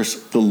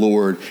 declares the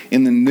Lord.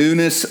 In the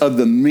newness of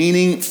the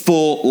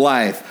meaningful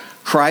life,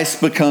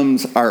 Christ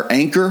becomes our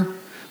anchor,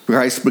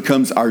 Christ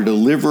becomes our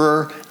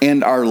deliverer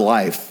and our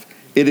life.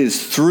 It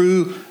is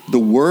through the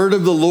word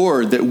of the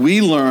Lord that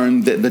we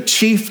learn that the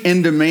chief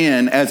end of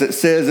man, as it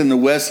says in the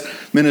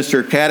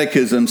Westminster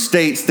Catechism,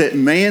 states that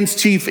man's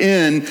chief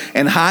end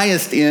and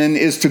highest end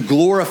is to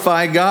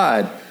glorify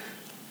God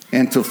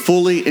and to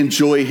fully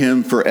enjoy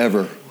him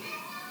forever.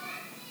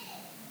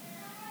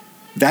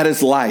 That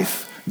is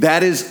life.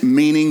 That is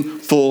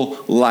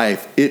meaningful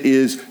life. It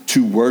is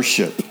to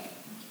worship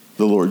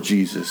the Lord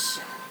Jesus.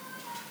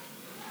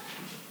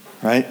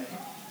 Right?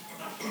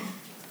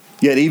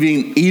 Yet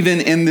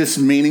even in this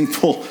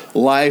meaningful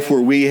life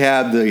where we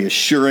have the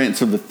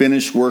assurance of the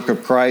finished work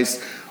of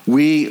Christ,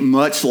 we,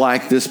 much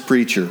like this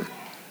preacher,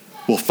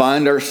 will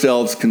find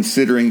ourselves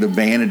considering the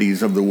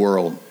vanities of the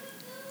world.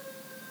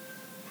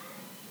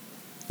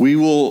 We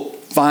will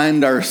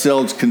find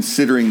ourselves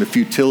considering the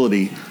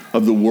futility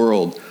of the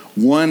world.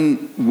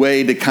 One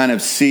way to kind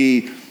of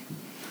see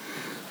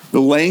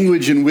the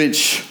language in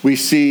which we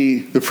see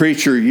the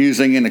preacher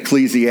using in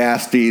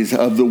Ecclesiastes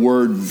of the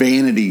word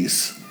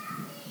vanities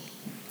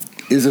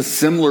is a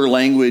similar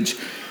language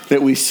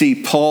that we see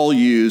Paul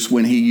use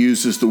when he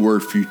uses the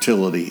word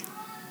futility.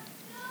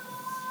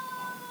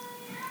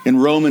 In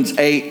Romans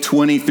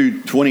 8:20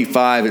 through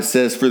 25, it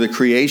says, for the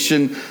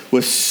creation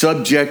was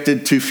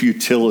subjected to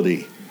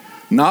futility,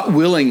 not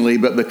willingly,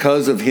 but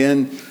because of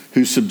him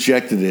who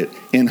subjected it,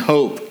 in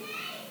hope.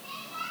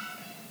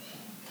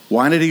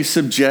 Why did he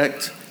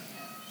subject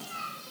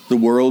the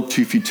world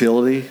to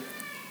futility?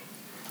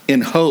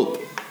 In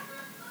hope.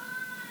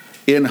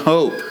 In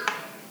hope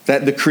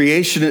that the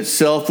creation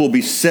itself will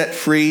be set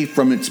free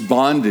from its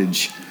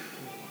bondage,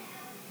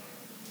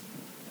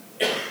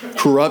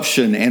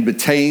 corruption, and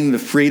attain the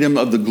freedom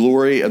of the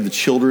glory of the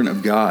children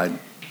of God.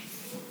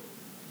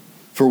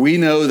 For we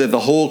know that the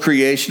whole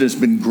creation has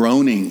been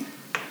groaning.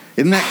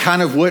 Isn't that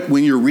kind of what,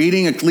 when you're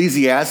reading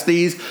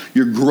Ecclesiastes,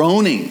 you're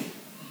groaning?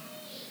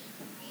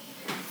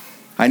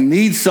 I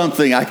need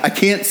something. I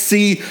can't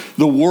see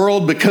the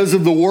world because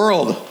of the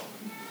world.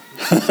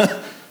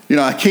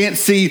 I can't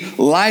see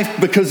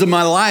life because of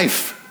my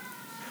life.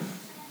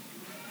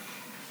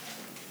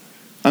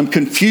 I'm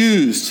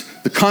confused.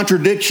 The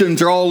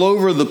contradictions are all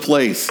over the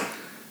place.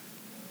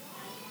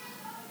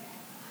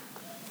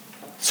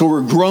 So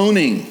we're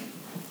groaning.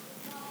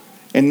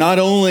 And not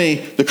only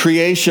the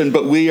creation,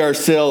 but we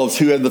ourselves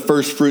who have the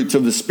first fruits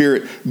of the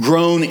Spirit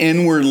groan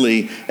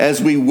inwardly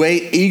as we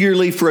wait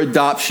eagerly for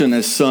adoption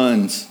as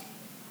sons.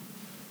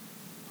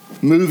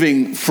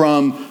 Moving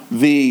from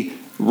the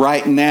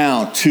right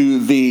now to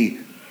the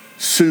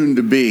soon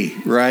to be,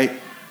 right?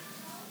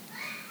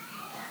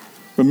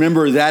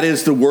 Remember, that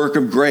is the work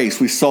of grace.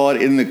 We saw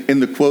it in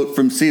the quote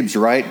from Sibbs,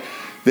 right?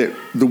 That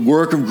the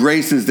work of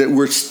grace is that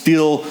we're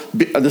still,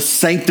 the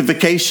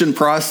sanctification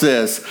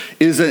process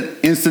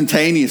isn't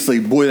instantaneously.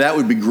 Boy, that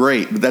would be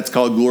great, but that's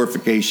called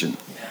glorification.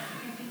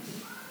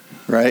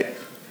 Right?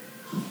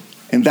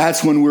 And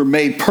that's when we're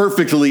made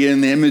perfectly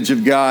in the image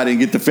of God and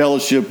get the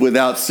fellowship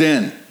without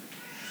sin.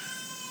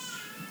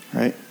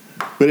 Right?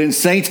 But in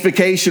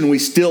sanctification, we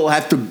still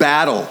have to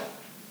battle.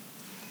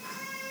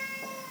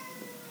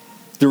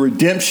 The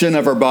redemption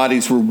of our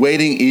bodies, we're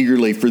waiting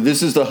eagerly, for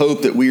this is the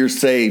hope that we are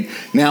saved.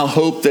 Now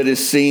hope that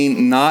is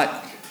seen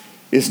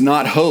is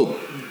not hope,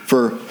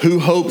 for who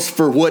hopes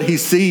for what he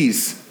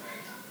sees?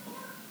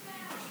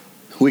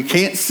 We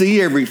can't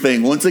see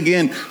everything. Once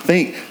again,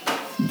 think,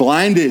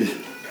 blinded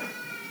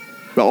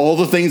by all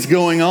the things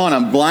going on.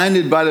 I'm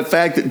blinded by the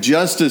fact that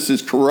justice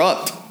is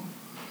corrupt.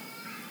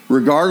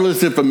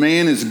 Regardless if a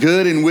man is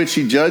good in which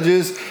he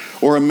judges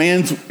or a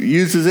man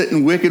uses it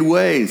in wicked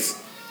ways.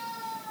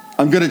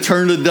 I'm going to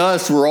turn to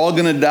dust. We're all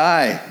going to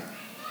die.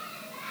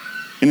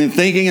 And in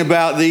thinking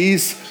about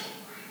these,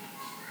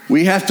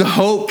 we have to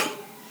hope,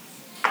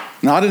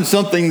 not in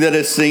something that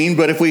is seen,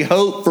 but if we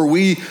hope for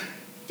we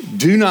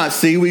do not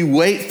see, we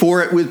wait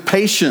for it with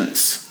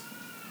patience.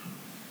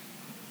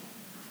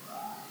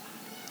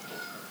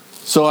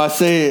 So I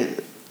say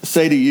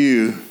to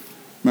you,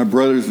 my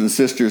brothers and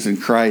sisters in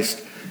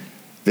Christ,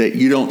 that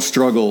you don't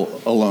struggle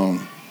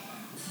alone.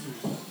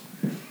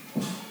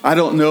 I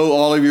don't know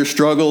all of your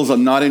struggles.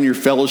 I'm not in your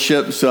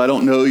fellowship, so I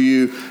don't know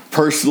you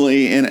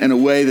personally in a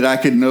way that I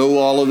could know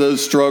all of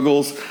those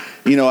struggles.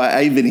 You know,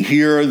 I even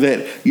hear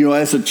that, you know,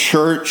 as a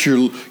church,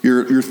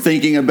 you're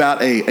thinking about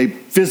a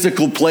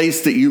physical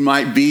place that you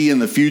might be in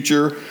the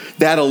future.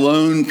 That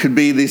alone could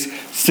be this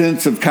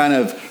sense of kind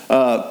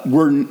of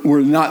we're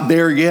not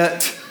there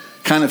yet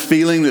kind of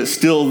feeling that's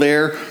still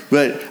there.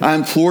 But I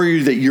implore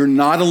you that you're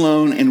not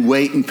alone, and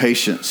wait in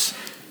patience.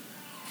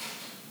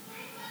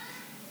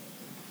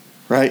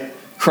 Right?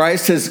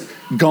 Christ has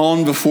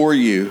gone before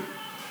you.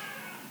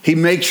 He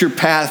makes your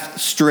path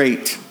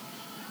straight.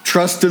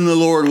 Trust in the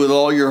Lord with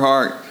all your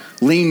heart.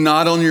 Lean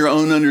not on your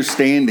own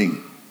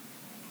understanding.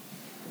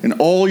 In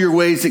all your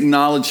ways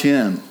acknowledge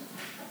him.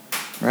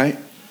 Right?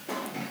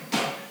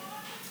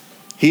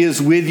 He is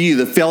with you,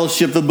 the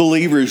fellowship of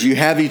believers. You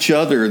have each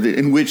other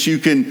in which you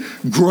can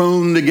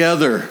groan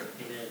together.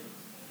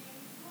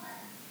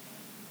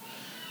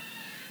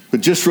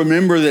 But just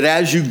remember that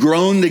as you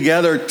groan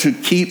together, to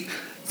keep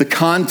the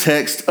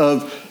context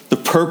of the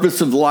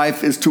purpose of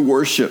life is to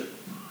worship.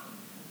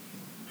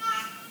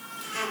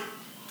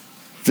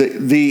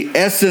 The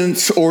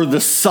essence or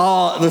the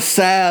salve,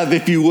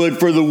 if you would,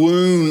 for the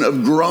wound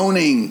of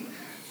groaning,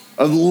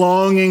 of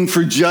longing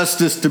for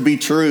justice to be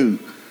true,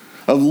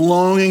 of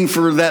longing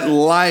for that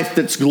life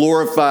that's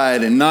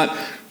glorified and not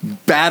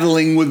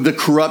battling with the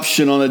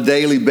corruption on a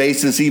daily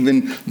basis,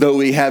 even though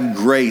we have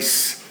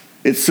grace.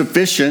 It's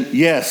sufficient,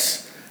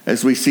 yes,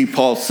 as we see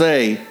Paul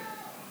say.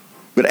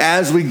 But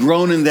as we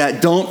groan in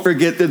that, don't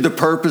forget that the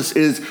purpose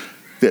is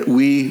that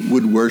we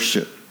would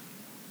worship.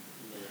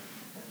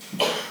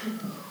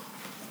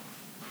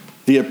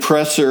 The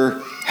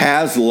oppressor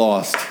has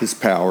lost his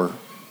power.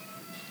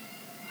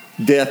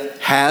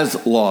 Death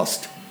has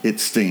lost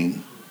its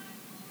sting.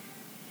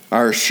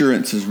 Our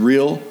assurance is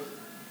real.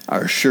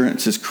 Our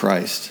assurance is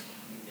Christ.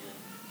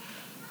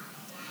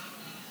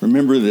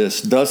 Remember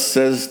this. Thus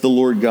says the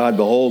Lord God,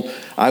 behold,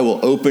 I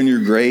will open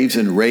your graves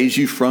and raise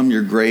you from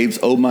your graves,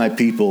 O my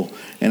people,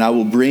 and I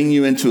will bring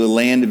you into a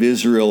land of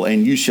Israel,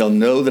 and you shall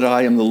know that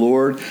I am the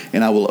Lord,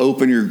 and I will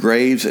open your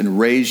graves and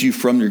raise you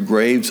from your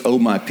graves, O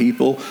my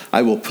people.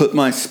 I will put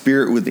my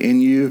spirit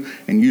within you,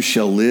 and you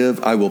shall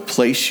live. I will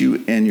place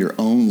you in your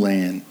own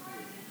land.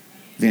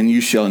 Then you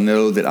shall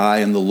know that I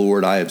am the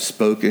Lord. I have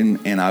spoken,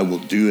 and I will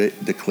do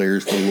it,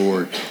 declares the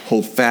Lord.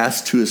 Hold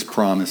fast to his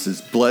promises.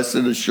 Blessed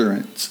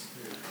assurance.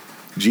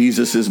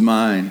 Jesus is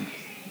mine.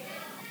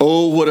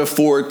 Oh, what a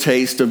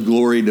foretaste of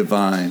glory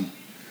divine.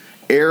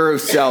 Heir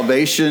of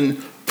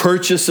salvation,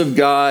 purchase of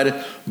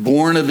God,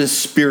 born of his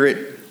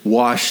spirit,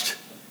 washed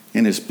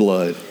in his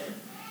blood.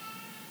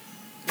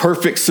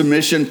 Perfect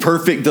submission,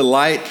 perfect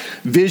delight.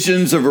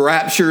 Visions of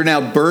rapture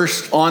now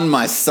burst on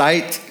my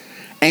sight.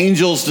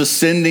 Angels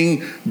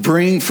descending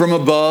bring from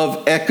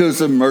above echoes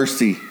of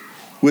mercy,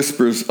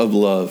 whispers of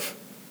love.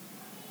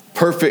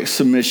 Perfect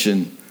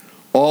submission,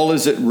 all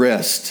is at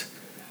rest.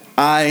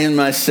 I and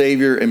my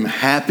Savior am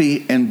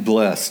happy and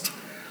blessed,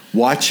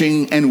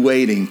 watching and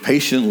waiting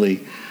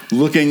patiently,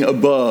 looking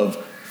above,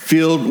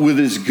 filled with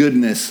his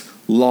goodness,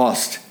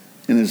 lost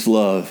in his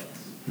love.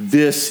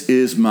 This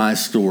is my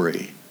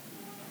story.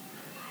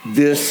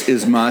 This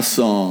is my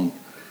song,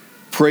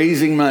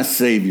 praising my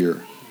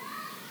Savior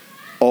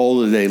all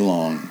the day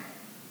long.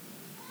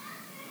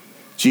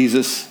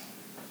 Jesus,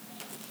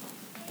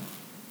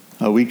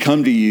 we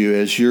come to you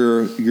as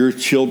your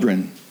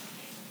children.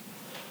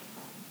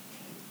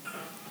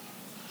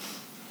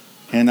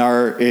 And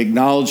our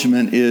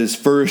acknowledgement is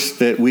first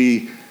that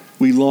we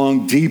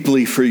long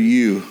deeply for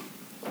you.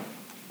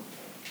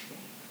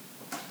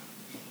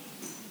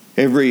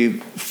 every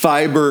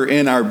fiber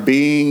in our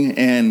being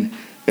and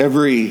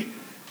every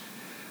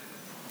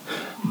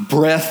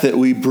breath that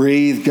we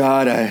breathe,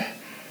 God,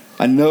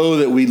 I know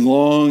that we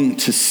long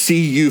to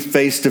see you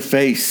face to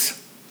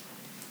face.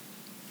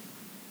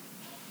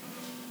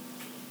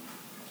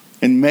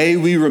 And may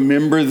we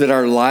remember that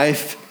our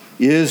life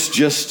is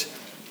just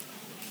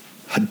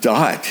a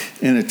dot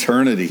in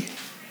eternity.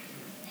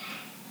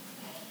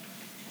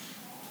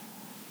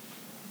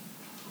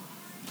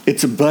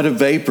 It's a but of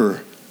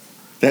vapor.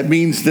 That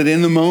means that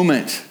in the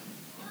moment,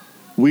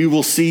 we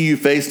will see you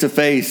face to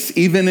face.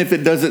 Even if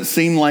it doesn't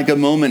seem like a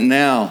moment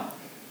now,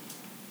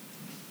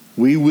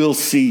 we will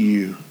see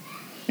you.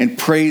 And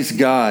praise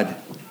God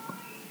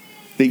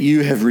that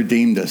you have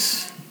redeemed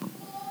us.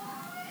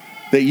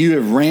 That you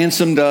have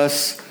ransomed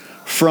us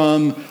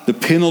from the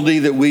penalty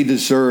that we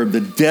deserve,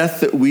 the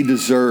death that we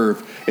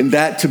deserve, and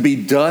that to be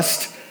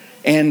dust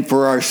and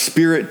for our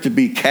spirit to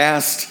be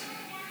cast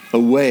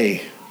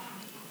away.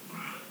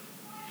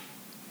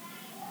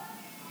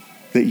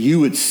 That you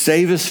would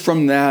save us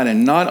from that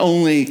and not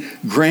only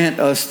grant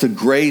us the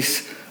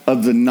grace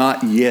of the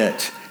not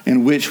yet,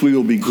 in which we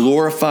will be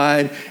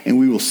glorified and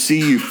we will see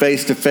you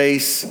face to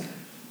face,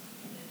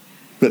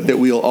 but that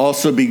we will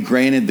also be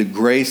granted the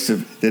grace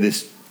that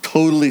is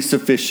totally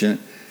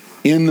sufficient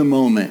in the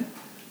moment,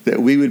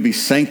 that we would be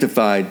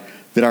sanctified,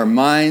 that our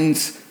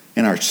minds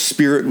and our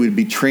spirit would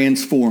be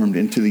transformed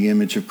into the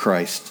image of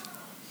Christ.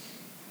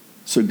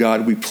 So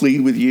God, we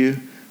plead with you.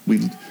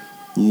 We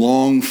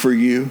long for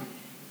you.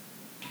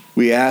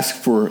 We ask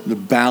for the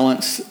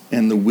balance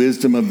and the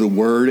wisdom of the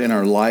word in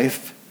our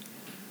life.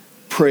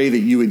 Pray that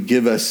you would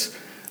give us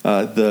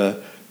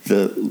the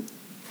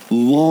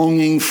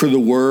longing for the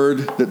word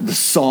that the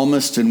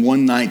psalmist in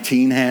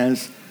 119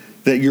 has,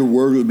 that your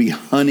word would be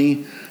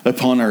honey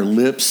upon our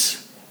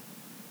lips,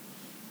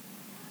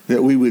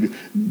 that we would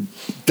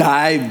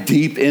dive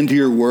deep into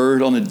your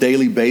word on a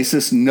daily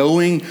basis,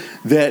 knowing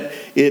that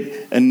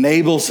it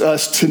enables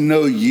us to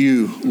know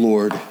you,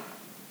 Lord.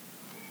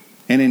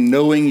 And in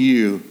knowing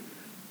you,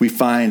 we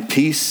find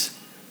peace,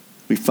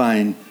 we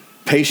find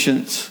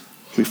patience,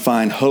 we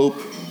find hope,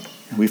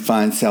 and we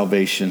find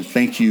salvation.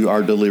 Thank you,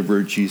 our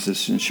deliverer,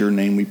 Jesus. In your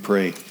name we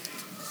pray.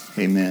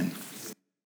 Amen.